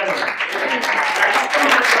our veterans.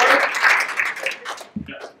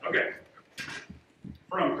 Yes, okay.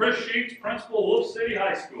 From Chris Sheets, Principal, Wolf City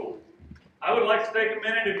High School. I would like to take a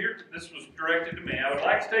minute of your, this was directed to me, I would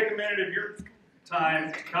like to take a minute of your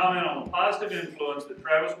time to comment on the positive influence that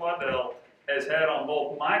Travis Waddell has had on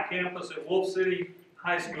both my campus at Wolf City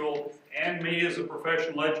High School and me as a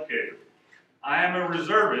professional educator. I am a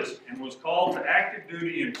reservist and was called to active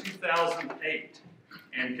duty in 2008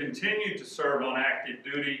 and continued to serve on active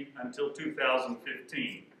duty until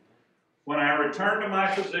 2015. When I returned to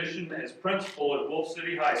my position as principal at Wolf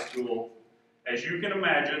City High School, as you can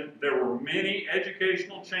imagine, there were many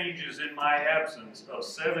educational changes in my absence of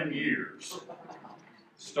 7 years.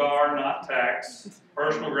 STAR, not tax,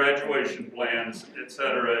 personal graduation plans,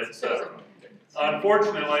 etc., etc.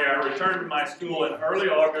 Unfortunately, I returned to my school in early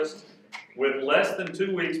August with less than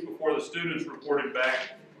 2 weeks before the students reported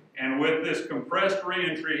back, and with this compressed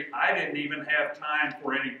reentry, I didn't even have time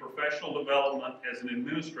for any professional development as an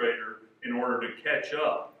administrator in order to catch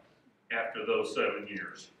up after those 7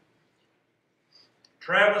 years.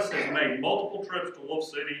 Travis has made multiple trips to Wolf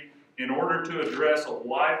City in order to address a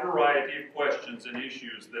wide variety of questions and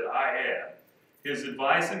issues that I had. His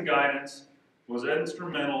advice and guidance was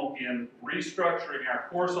instrumental in restructuring our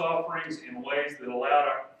course offerings in ways that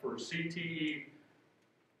allowed for CTE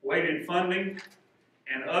weighted funding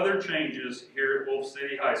and other changes here at Wolf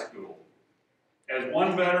City High School. As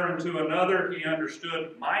one veteran to another, he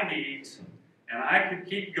understood my needs, and I could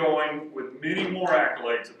keep going with many more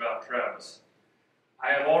accolades about Travis.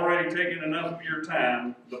 I have already taken enough of your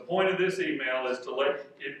time. The point of this email is to let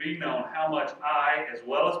it be known how much I, as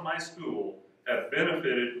well as my school, have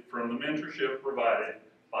benefited from the mentorship provided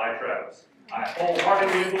by Travis. I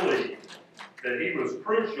wholeheartedly believe that he was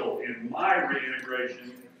crucial in my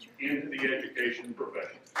reintegration into the education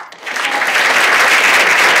profession.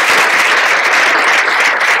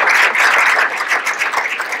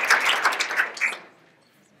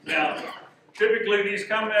 Now, typically these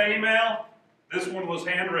come to email. This one was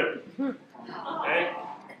handwritten. Okay?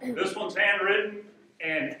 This one's handwritten,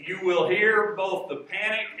 and you will hear both the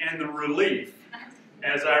panic and the relief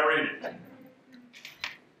as I read it.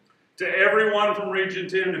 To everyone from Region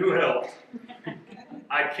 10 who helped,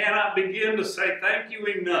 I cannot begin to say thank you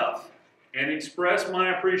enough and express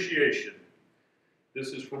my appreciation.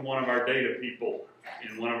 This is from one of our data people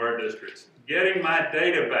in one of our districts. Getting my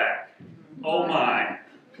data back. Oh my.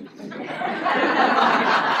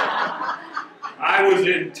 I was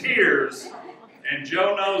in tears, and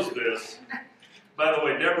Joe knows this. By the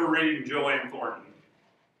way, Deborah Reed and Joanne Thornton.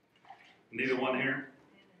 Neither one here?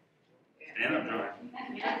 Stand up,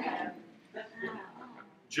 Joanne.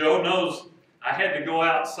 Joe knows I had to go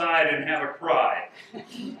outside and have a cry.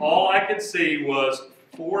 All I could see was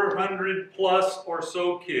 400 plus or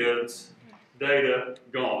so kids, data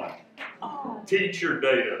gone. Teacher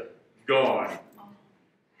data gone.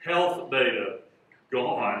 Health data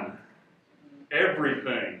gone.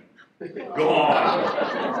 Everything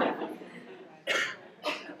gone.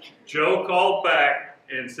 Joe called back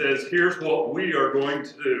and says, here's what we are going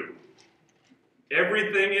to do.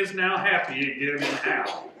 Everything is now happy again in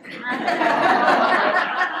Hal.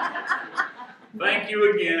 Thank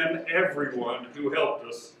you again, everyone who helped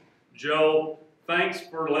us. Joe, thanks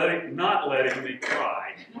for not letting me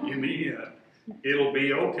cry in the end. It'll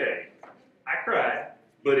be okay. I cried,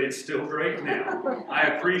 but it's still great now. I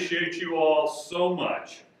appreciate you all so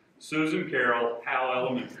much. Susan Carroll, Howe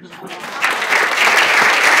Elementary School.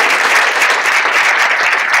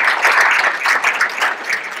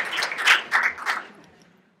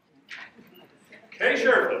 Kay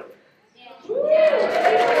Shirley.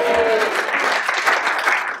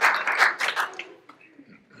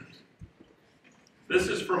 This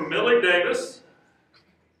is from Millie Davis,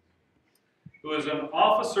 who is an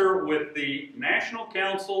officer with the National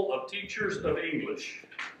Council of Teachers of English.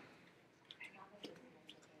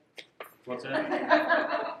 What's that?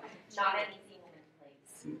 Not an easy woman to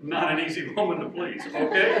please. Not an easy woman to please,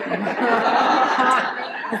 okay?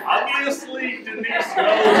 Obviously, Denise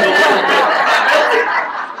knows a little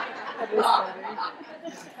bit about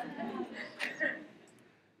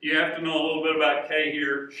You have to know a little bit about Kay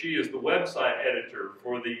here. She is the website editor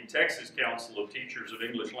for the Texas Council of Teachers of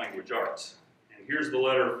English Language Arts. And here's the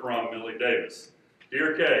letter from Millie Davis.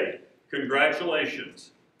 Dear Kay, congratulations.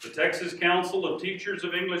 The Texas Council of Teachers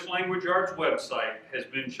of English Language Arts website has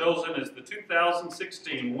been chosen as the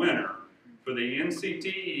 2016 winner for the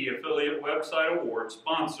NCTE Affiliate Website Award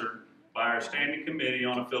sponsored by our Standing Committee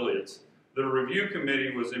on Affiliates. The review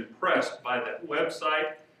committee was impressed by that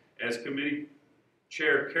website, as Committee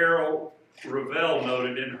Chair Carol Ravel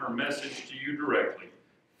noted in her message to you directly.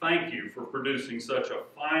 Thank you for producing such a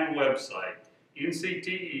fine website.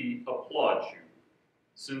 NCTE applauds you.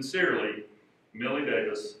 Sincerely, Millie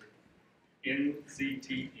Davis,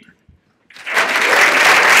 NCTE.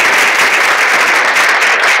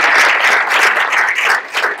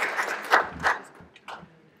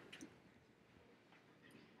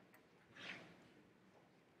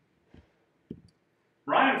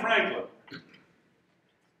 Brian Franklin.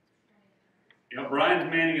 You know, Brian's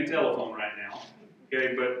manning a telephone right now,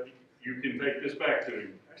 okay, but you can take this back to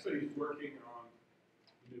him. Actually, he's working on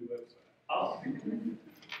the new website. Oh.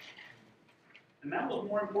 And that was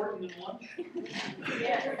more important than lunch?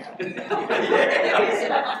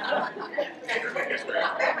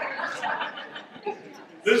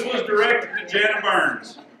 This was directed to Jana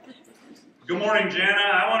Burns. Good morning, Jana.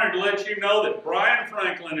 I wanted to let you know that Brian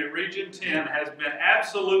Franklin at Region 10 has been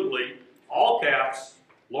absolutely, all caps,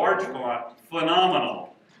 large font,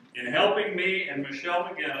 phenomenal in helping me and Michelle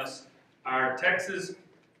McGinnis, our Texas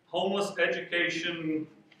Homeless Education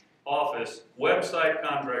Office website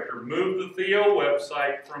contractor, move the Theo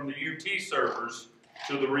website from the UT servers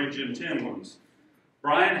to the Region 10 ones.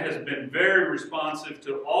 Brian has been very responsive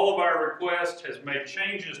to all of our requests, has made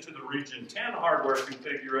changes to the Region 10 hardware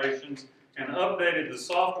configurations, and updated the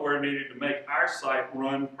software needed to make our site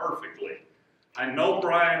run perfectly. I know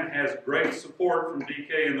Brian has great support from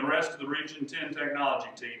DK and the rest of the Region 10 technology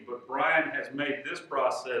team, but Brian has made this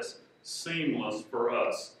process seamless for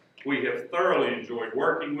us. We have thoroughly enjoyed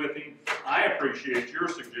working with him. I appreciate your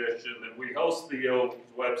suggestion that we host the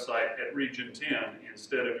website at Region 10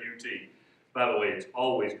 instead of UT. By the way, it's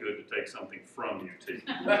always good to take something from UT.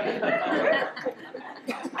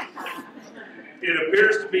 It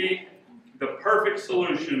appears to be the perfect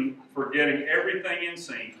solution for getting everything in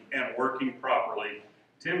sync and working properly.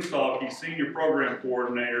 Tim Stalkey, Senior Program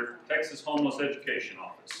Coordinator, Texas Homeless Education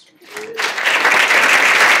Office.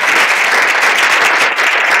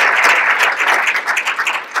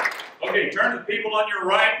 Okay, turn to the people on your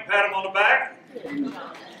right and pat them on the back.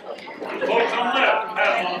 Folks on the left, pat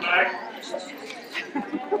them on the back.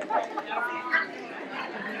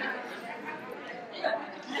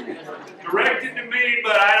 Directed to me,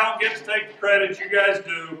 but I don't get to take the credit, you guys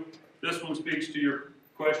do. This one speaks to your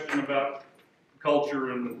question about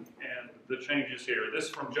culture and the changes here. This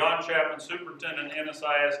is from John Chapman, Superintendent,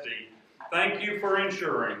 NSISD. Thank you for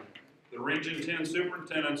ensuring the Region 10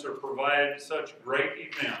 superintendents are provided such great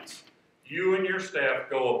events. You and your staff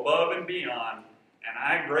go above and beyond, and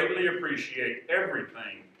I greatly appreciate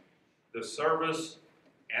everything, the service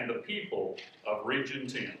and the people of Region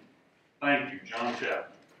 10. Thank you, John Chapman.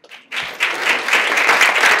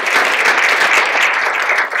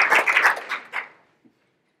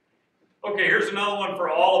 Okay, here's another one for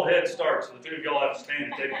all of Head Start, so the two of y'all have to stand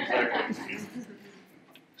and take these acronyms.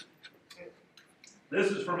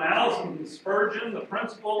 This is from Allison Spurgeon, the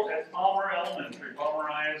principal at Palmer Elementary, Palmer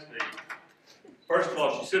ISD. First of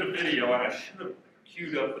all, she sent a video, and I should have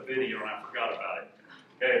queued up the video, and I forgot about it.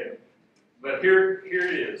 Okay, but here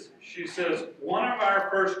it is. She says, one of our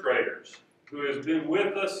first graders, who has been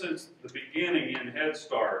with us since the beginning in Head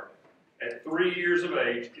Start, at 3 years of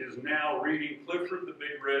age, is now reading Clifford the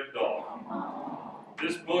Big Red Dog.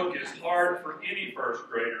 This book is hard for any first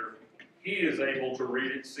grader. He is able to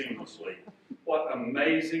read it seamlessly. What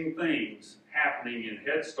amazing things happening in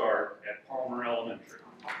Head Start at Palmer Elementary.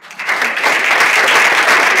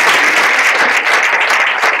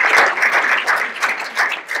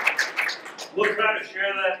 We'll try to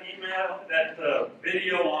share that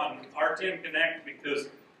video on R10 Connect because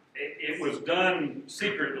it was done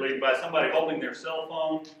secretly by somebody holding their cell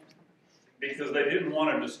phone because they didn't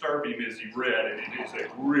want to disturb him as he read, and it is a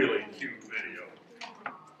really cute video.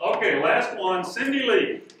 Okay, last one, Cindy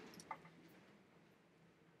Lee.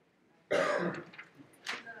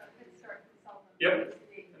 Yep,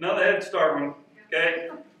 another Head Start one, okay?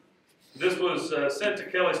 This was sent to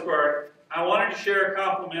Kelly Square. I wanted to share a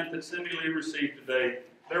compliment that Cindy Lee received today.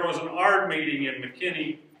 There was an ARD meeting in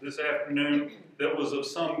McKinney this afternoon that was of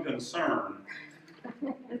some concern.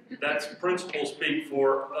 That's principal speak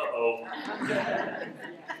for uh-oh.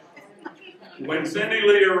 When Cindy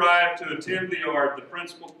Lee arrived to attend the ARD, the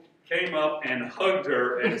principal came up and hugged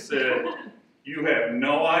her and said, "You have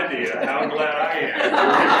no idea how glad I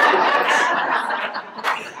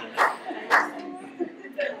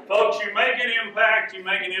am." Folks, you make an impact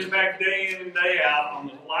day in and day out on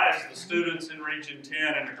the lives of the students in Region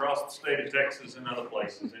 10 and across the state of Texas and other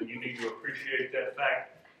places, and you need to appreciate that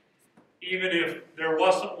fact. Even if there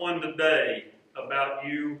wasn't one today about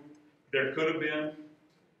you, there could have been.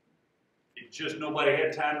 It's just nobody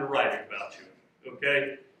had time to write it about you,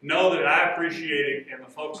 okay? Know that I appreciate it, and the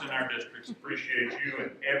folks in our districts appreciate you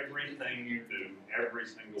and everything you do every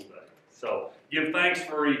single day. So give thanks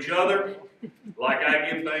for each other like I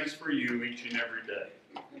give thanks for you each and every day.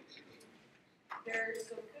 There's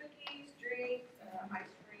some cookies, drinks,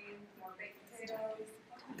 ice cream, more baked potatoes.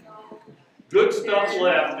 Good stuff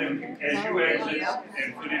left as you exit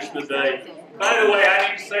and finish the day. By the way, I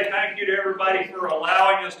need to say thank you to everybody for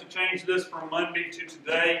allowing us to change this from Monday to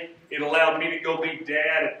today. It allowed me to go be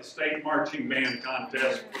dad at the state marching band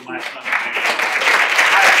contest for my son's band.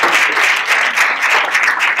 I appreciate it.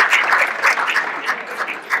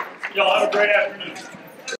 Y'all have a great afternoon.